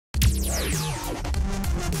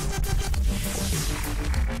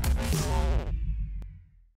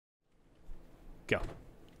Go.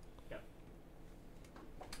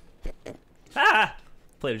 Ah!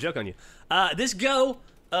 Played a joke on you. This Go.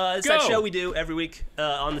 It's that show we do every week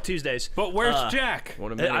on the Tuesdays. But where's Jack? I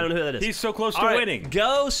don't know who that is. He's so close to All right, winning.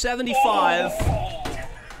 Go 75.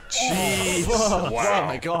 Jeez. Wow. Oh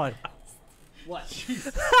my god. What?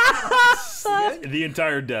 The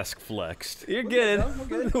entire desk flexed. You're good.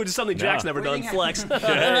 Which is something Jack's never done. Flex.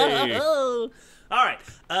 Hey. All right.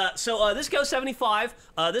 So this Go 75.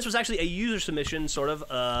 This was actually a user submission, sort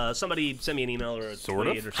of. Somebody sent me an email or a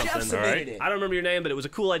tweet or something. All right. I don't remember your name, but it was a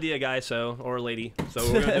cool idea, guy. So or lady. So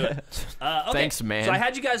we're gonna do it. Okay. Thanks, man. So I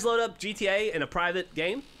had you guys load up GTA in a private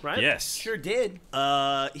game, right? Yes. Sure did.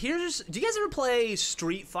 Here's. Do you guys ever play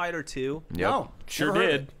Street Fighter 2? Yep. No. Sure never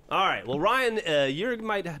heard of did. it. All right. Well, Ryan, you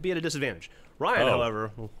might be at a disadvantage. Ryan, Oh.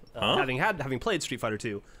 however, having played Street Fighter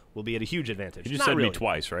 2, will be at a huge advantage. You just Not said really. me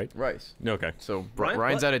twice, right? Rice. Okay. So Ryan,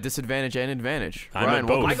 Ryan's what? at a disadvantage and advantage. I'm Ryan, at both.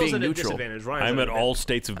 welcome to Michael's being at a neutral. disadvantage. Ryan's I'm at at an all advantage.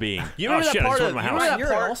 states of being. You remember oh, that shit, part I just of- went to you my remember house. that You're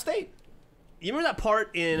part- at Allstate? You remember that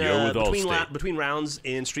part in Yo with between Allstate. between rounds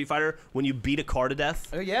in Street Fighter when you beat a car to death?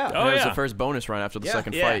 Oh yeah. Oh, That was yeah. the first bonus run after the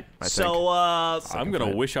second Yeah. fight, I think. So I'm gonna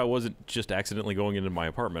fight. wish I wasn't just accidentally going into my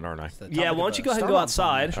apartment, aren't I? yeah, why don't you go ahead and go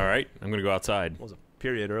outside? All right, I'm gonna go outside. There was a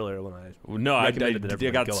period earlier when I No, I recommended that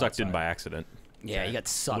everybody got go sucked in outside. by accident. Yeah, you got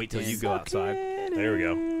sucked wait till in. you go outside. There we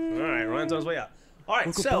go. All right, Ryan's on his way out. All right,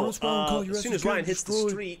 Uncle so Bonus Ryan, call your as soon ass as again, Ryan hits the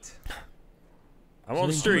destroyed. street, I'm on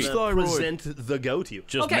the I'm street. gonna present the Go to you.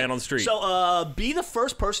 Just okay, man on the street. So, be the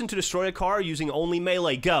first person to destroy a car using only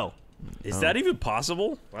melee. Go. Is that even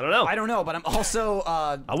possible? I don't know. I don't know, but I'm also.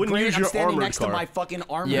 I wouldn't use your I'm standing armored next car. to my fucking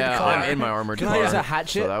armored Yeah, car. I'm in my armored Can car. I use a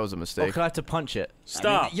hatchet? So that was a Or mistake. can I have to punch it?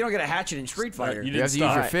 Stop. I mean, you don't get a hatchet in Street Fighter. You You have didn't to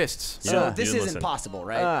use your stop. fists. So Yeah, this you isn't listen. possible,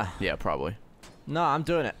 right? Yeah, probably. No, I'm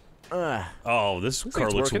doing it. Oh, this car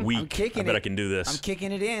it's looks working. weak. I'm kicking I bet it. I can do this. I'm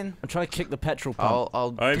kicking it in. I'm trying to kick the petrol pump.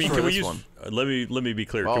 I'll I mean, destroy can we this use? one. Let me be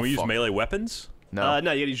clear. Oh, Can we use fuck. melee weapons? No.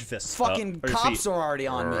 No, you gotta use your fists. Fucking or your cops feet. are already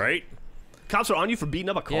on All me. right. Cops are on you for beating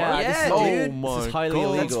up a car. Yeah, Yeah, this is, dude. this is highly God.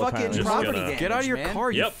 illegal. That's fucking apparently. Just property gonna- damage, Get out of your man.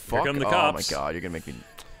 car, you Yep, here fuck. come the Oh cops. my god, you're gonna make me.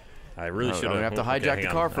 I really I'm should gonna have to hijack hang the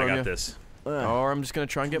on. car from I got you. this. Or I'm just gonna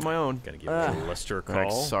try and get my own. Gotta give Lester a Alright,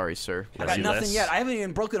 call. sorry, sir. I got Let's do nothing this. yet. I haven't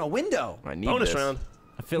even broken a window. I need Bonus this. round.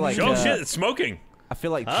 I feel like. Oh shit! It's smoking. I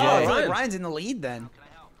feel like Jay. Oh, I feel Ryan. like Ryan's in the lead then.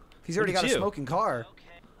 He's already Look got at a you. smoking car.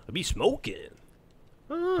 I'd be smoking.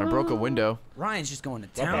 I broke a window. Ryan's just going to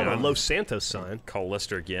I town. got a Los Santos sign. Call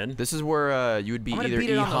Lester again. This is where you would be I'm gonna either beat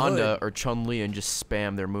it E on the Honda hood. or Chun Li and just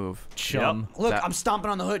spam their move. Chum. Look, That- I'm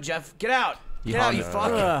stomping on the hood, Jeff. Get out. You Get out, you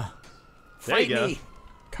Honda. fuck. There Fight you go. me.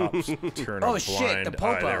 Cops turn Oh, a shit, blind the eye.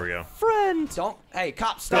 popo. There we go. Friend. Don't. Hey,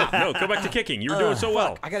 cop, stop. No, go back to kicking. You were doing so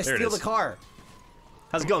well. I gotta There it steal is. the car.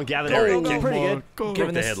 How's it going, Gavin? There Oh, we go. Pretty good. Broke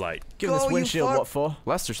Giving the this, headlight. giving Go, this you windshield fuck. what for?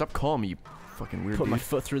 Lester, stop calling me, you fucking weird Put my dude.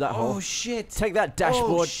 foot through that hole. Oh shit. Take that Oh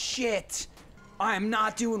dashboard. shit. I am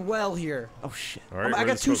not doing well here. Oh shit. All right, I where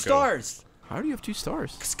got does 2 smoke go? stars. How do you have 2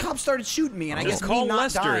 stars? Cause cops started shooting me, and I Just guess call me not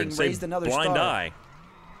Lester dying and say raised another blind star. eye.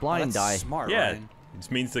 Blind That's eye. smart, Yeah, Ryan.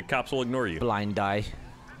 it means the cops will ignore you. Blind eye.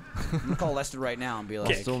 I'm gonna call Lester right now and be like,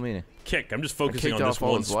 Kick. Still meaning. Kick. I'm just focusing kicked on this off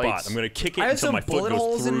all one his spot. lights. I'm gonna kick it I have until some my foot bullet goes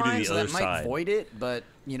holes in through to mine, the so other that might side. void it, but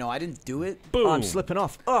you know I didn't do it. Boom. Oh, I'm slipping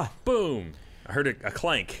off. Oh. Boom. I heard a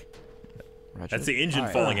clank. Ratchet. That's the engine All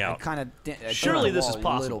right, falling I out. kind of Surely this is A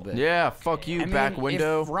possible. little bit. Yeah, fuck you, I mean, back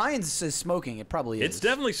window. If Ryan says smoking, it probably is. It's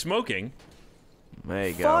definitely smoking. There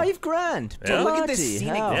you go. $5 grand. Yeah. Look at this Bloody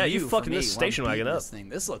scenic hell. Yeah, you view fucking for me this while I'm station wagon beating up. This thing.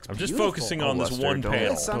 This looks I'm just beautiful. focusing on this Lester, one don't-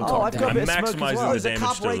 panel. Sun Oh, talk I've got a I'm bit of smoke as maximizing well. the There's a damage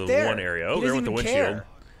cop to right the there. one area. Oh, He there doesn't went the even windshield. care.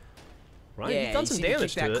 Ryan, Yeah, you've done you some see me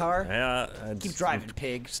damage kick to that it. car. Yeah, Keep driving,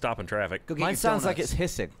 pig. Stopping traffic. Go get Mine your sounds like donuts. it's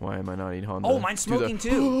hissing. Why am I not E Honda? Oh, mine's Do the- smoking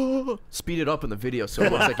too. Speed it up in the video so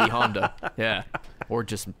it looks like E Honda. Yeah. Or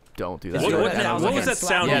just don't do that. What, Is what, it a what was that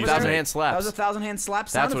sound Yeah, you 1,000 made? hand That slaps. was a 1,000-hand slap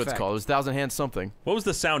sound That's what it's effect. called. It was 1,000 hand something. What was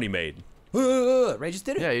the sound he made? Ray just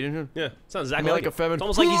did it. Yeah, you didn't. Yeah, sounds exactly mean, like like a it. feminine- It's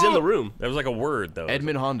almost like he's in the room. That was like a word, though.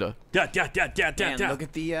 Edmund Honda. Yeah, yeah, yeah, yeah, yeah, Man, yeah. look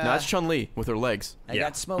at the. No, that's Chun Li with her legs. I Yeah.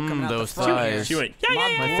 got smoke coming out those the front thighs. here. She went, yeah, My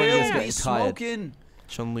yeah, My yeah. finger's boy getting be tired. smoking.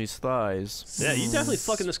 Chun Li's thighs. Yeah, you definitely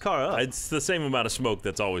fucking this car up. It's the same amount of smoke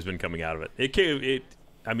that's always been coming out of it.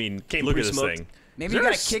 I mean, Came look at this pre-smoked. thing. Maybe Is you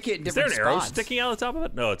there gotta kick it in Is there different an arrow spots. sticking out the top of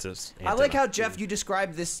it? No, it's a. I like how Jeff, you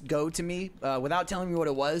described this go to me without telling me what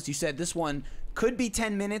it was. You said this one could be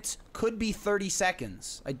 10 minutes, could be 30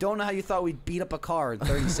 seconds. I don't know how you thought we'd beat up a car in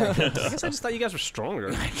 30 seconds. I guess I just thought you guys were stronger.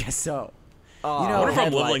 I guess so. Oh, You know, I wonder if I'm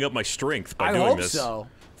headlight. leveling up my strength by I doing hope this. so.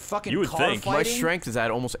 Fucking You would car think. My fighting. strength is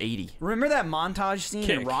at almost 80. Remember that montage scene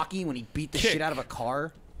in Kick. Rocky when he beat the Kick. shit out of a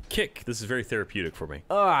car? Kick. This is very therapeutic for me.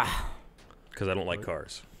 Ah. because I don't like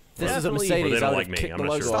cars. This is a Definitely. Mercedes. Or they don't I would like me, kick I'm the not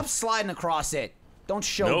logo sure. Stop off. sliding across it. Don't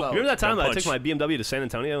showboat. Nope. Remember that time Don't that I took punch. my BMW to San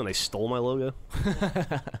Antonio and they stole my logo?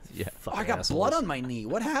 Yeah. Oh, I got blood on my knee.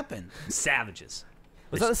 What happened? Savages.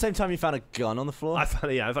 Was that the same time you found a gun on the floor? I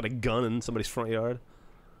found a gun in somebody's front yard.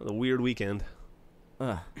 A weird weekend.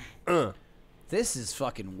 This is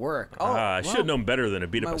fucking work. Oh, I should have known better than to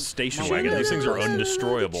beat up my- a station my wagon. These things are windows-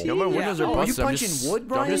 undestroyable. No, my windows are Oh, you busted. I'm punching just, wood, I'm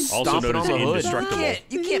Brian? just Also stomping known on as the hood. indestructible.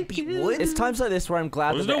 You can't beat wood. It's times like this where I'm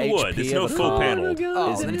glad There's that the no wood. HP It's no of a full car panel.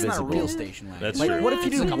 Oh, is then it's not a invisible. real station wagon. That's Like, true. what if you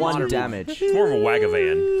It's do like a one modern- damage? It's more of a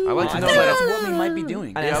wagavan. I like I to know think that. that's what we might be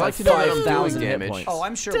doing. And Yeah, it's I like to know that I'm doing 5,000 hit damage. points. Oh,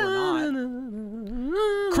 I'm sure we're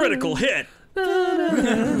not. Critical hit.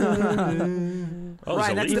 Oh,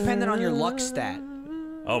 Ryan, that's leaf. dependent on your luck stat.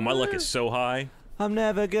 Oh, my luck is so high. I'm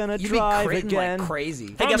never gonna You be drive critting again. like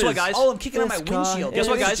crazy. Hey, guess what, guys? Oh, I'm kicking on my This car windshield. Guess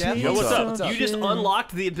what, guys? Jeff? Yo, what's up? You just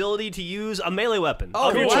unlocked the ability to use a melee weapon Oh,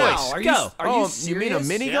 of your wow. choice. Are you, Go. are you Oh, serious? you mean a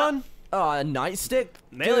minigun? Oh, a nightstick?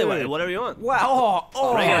 Melee Dude. weapon, whatever you want. Wow.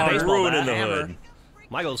 Oh, Right, yeah, Oh, baseball ruining bat, the hammer. hood.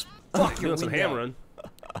 Michael's your doing some window. hammering.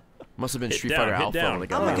 Must have been Hit Street down, Fighter hit Alpha down. when they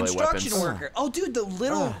got I'm a melee construction weapons. worker. Oh, dude, the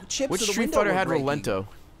little chips Which of the Street window Fighter were had breaking. Rolento?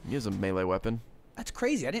 He has a melee weapon. That's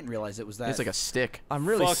crazy. I didn't realize it was that. It's like a stick. I'm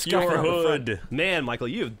really Fuck scuffing your up the front. hood. Man, Michael,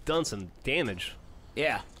 you have done some damage.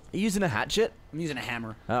 Yeah, Are you using a hatchet? I'm using a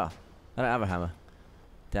hammer. Oh, I don't have a hammer.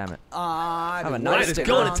 Damn it. I'm a Ryan nice is stick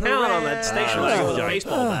going to town on that station wagon with a yeah.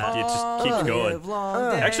 baseball bat. It just keeps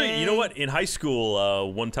going. Actually, you know what? In high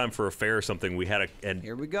school, one time for a fair or something, we had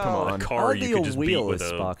Here we a go. Come on. car Oddly, you could a just beat wheel with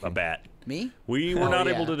is a sparking. bat. Me? We were Oh, not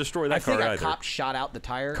yeah. able to destroy that I think car a either. cop shot out the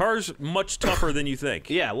tire. Car's much tougher than you think.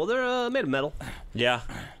 Yeah, well, they're made of metal. Yeah.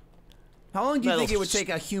 How long do you Metal's think it would take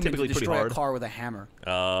a human to typically pretty destroy a hard. car with a hammer?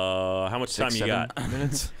 How much time 6, you 7 got?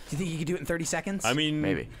 minutes? Do you think you could do it in 30 seconds? I mean,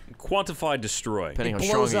 Maybe. quantify destroy. Depending it on how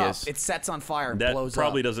strong blows he up. is. It sets on fire and That blows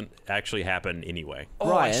probably up. doesn't actually happen anyway. Oh,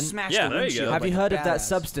 I Ryan, smashed yeah, the there you go. windshield Have like you a heard of that badass.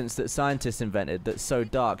 substance that scientists invented that's so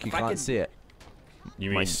dark you If I can't could- see it?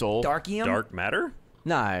 You My mean soul. Darkium? dark matter?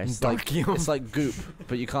 No, it's like Darkium. it's like goop,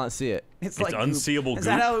 but you can't see it. It's It's like unseeable goop. Is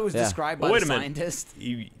goop? that how it was Yeah. described Well, by wait the a minute. scientist?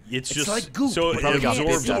 It's just like goop. so it Probably got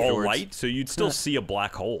absorbs bitten all afterwards. light, so you'd still see a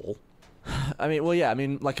black hole. I mean, well, yeah. I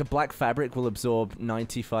mean, like a black fabric will absorb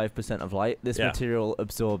 95% of light. This Yeah. material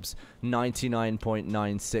absorbs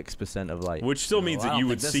 99.96% of light. Which still means I that don't you think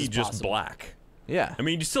would this see is just possible. black. Yeah. I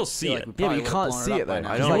mean, you still see feel it. like we Yeah, but probably you would've can't blown see up it, by though.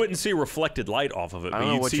 now. I You don't- wouldn't see reflected light off of it, I but don't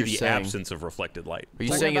know you'd what see you're the saying. absence of reflected light. Are you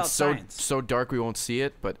Talking saying about it's so science. so dark we won't see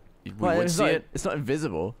it, but we Well, would it's see not, it? It's not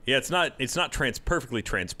invisible. Yeah, it's not perfectly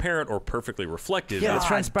transparent or perfectly reflective. Yeah, It's- it's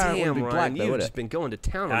transparent Damn, wouldn't be Ryan, black, though, you've would just it? been going to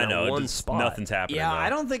town on I that know, one just spot. nothing's happening. Yeah, though. I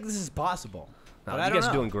don't think this is possible. No, But I you don't guys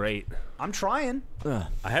are know. doing great. I'm trying. Ugh.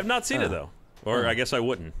 I have not seen it though, or I guess I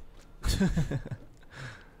wouldn't.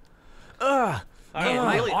 Man, I'm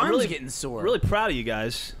my really- arm's really- getting sore. Really proud of you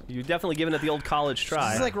guys. You're definitely giving it the old college try.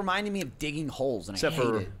 This is like reminding me of digging holes, and Except I hate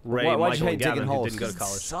for it. Ray, Why'd you Michael, hate and digging Gavin, who holes? didn't go to 'Cause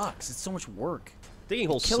college. It sucks. It's so much work. Digging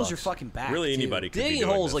holes Kills sucks. your fucking back. Really, too. anybody could be Digging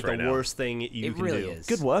doing holes is this like right the now. worst thing you It can really do. is.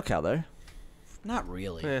 Good workout, though. Not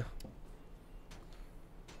really. Yeah.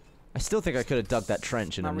 I still think I could have dug that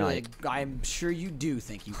trench in a Not really. night. I'm sure you do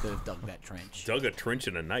think you could have dug that trench. Dug a trench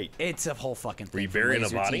in a night. It's a whole fucking thing. Were you from burying a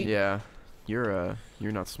Laser body? Team. Yeah, you're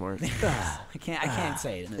not smart. I can't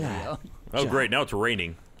say it in the video. Oh, great! Now it's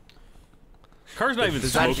raining. Car's not even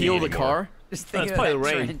Does that smoking heal the anymore. car? Just thinking It's of probably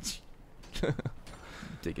that the rain. trench.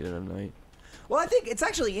 Dig it in a night. Well, I think it's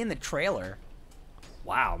actually in the trailer.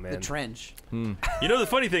 Wow, man. The trench. You know, the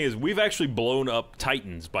funny thing is, we've actually blown up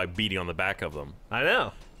Titans by beating on the back of them. I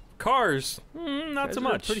know. Cars, not Guys so are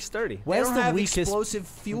much. Pretty sturdy. Where's they don't the have weakest? explosive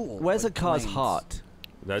fuel? Where's a like car's planes. heart?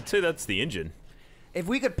 I'd say that's the engine. If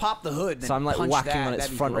we could pop the hood, then So I'm like punch whacking that, on its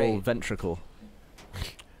that'd be frontal great. ventricle. I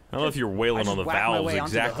don't know if you're wailing I on the just whacked my valves way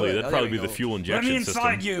onto the exactly. hood. That'd Oh, probably there be we the go. fuel Let injection me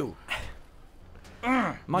inside system. you.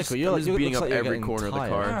 Michael, I'm you're just you beating looks up like you're every getting corner of the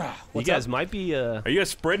tired. car. You guys might be. Are you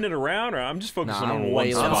guys spreading it around, or I'm just focusing Nah, on I'm one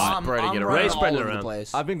wailing. spot? I'm spreading it running around. Ray's spreading all it over around. the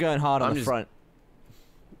place. I've been going hard on I'm the just- front.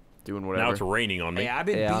 Doing whatever. Now it's raining on me. Yeah, I've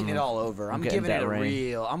been Yeah, beating I'm- it all over. I'm getting giving it that a rain.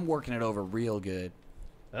 real. I'm working it over real good.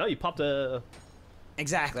 Oh, you popped a.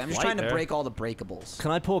 Exactly. I'm just Light trying to there. break all the breakables.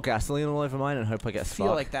 Can I pour gasoline all over mine and hope I get I a feel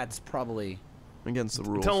spark? like that's probably. against the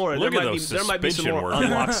rules. Don't worry, Look there at might be those there might be some suspension more working.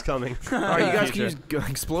 unlocks coming. All right, you guys can Future. use There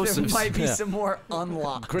explosives. might be Yeah. some more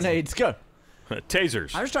unlocked. Grenades, go!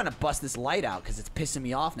 Tasers. I'm just trying to bust this light out because it's pissing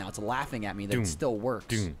me off now. It's laughing at me that Doom. it still works.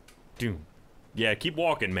 Doom. Doom. Yeah, keep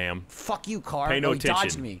walking, ma'am. Fuck you, car. Pay no he dodged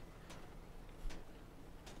attention. me.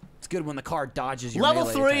 It's good when the car dodges your Level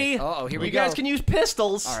melee 3. attack. Oh, here we you go. guys can use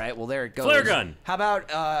pistols. All right, well there it goes. Flare gun. How about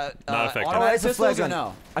Not effective. automatic It's a pistols flare or gun. no?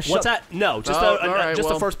 I What's shot- that? No, just Oh, all right, just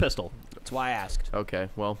the well- first pistol. That's why I asked. Okay,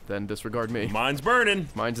 well, then disregard me. Mine's burning.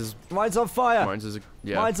 Mine's on fire.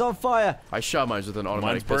 Yeah. Mine's on fire. I shot mine with an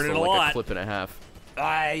automatic Mine's burning pistol, a like lot. a clip and a half.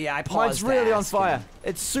 Yeah, I paused. Mine's really to on ask fire. him.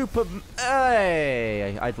 It's super.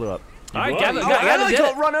 Hey, I blew up. All right, blew Gavin, up? And Gavin I did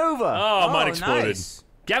got it. run over. Oh, mine exploded. Nice.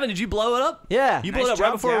 Gavin, did you blow it up? Yeah. You blew Nice it up right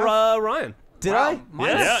job, before Gav. Ryan. Did Wow, I?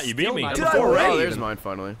 mine's Yeah, you beat still me. not Did good. I Before win? Ray Oh, there's even. mine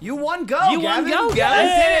finally. You won go, You won Gavin. go, Gavin Gavin.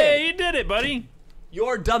 did it. Hey, you did it, buddy.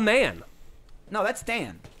 You're a dumb man. No, that's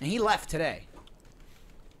Dan, and he left today.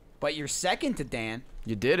 But you're second to Dan.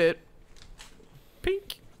 You did it.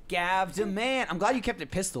 Pink. Gav the man. I'm glad you kept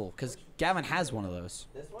it pistol, because Gavin has one of those.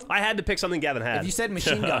 I had to pick something Gavin If had. you said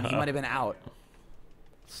machine gun, he might have been out.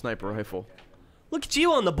 Sniper rifle. Look at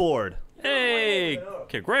you on the board. Hey,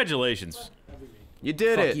 congratulations. You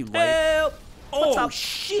did Fuck it. you, Light. Help. Oh, up?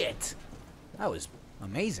 shit. That was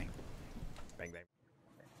amazing. Bang,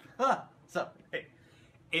 bang. So, hey,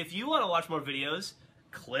 if you want to watch more videos,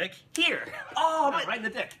 click here. Oh, right in the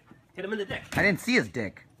dick. Hit him in the dick. I didn't see his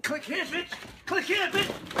dick. Click here, bitch. Click here,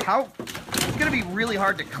 bitch. How? It's gonna be really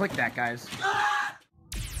hard to click that, guys.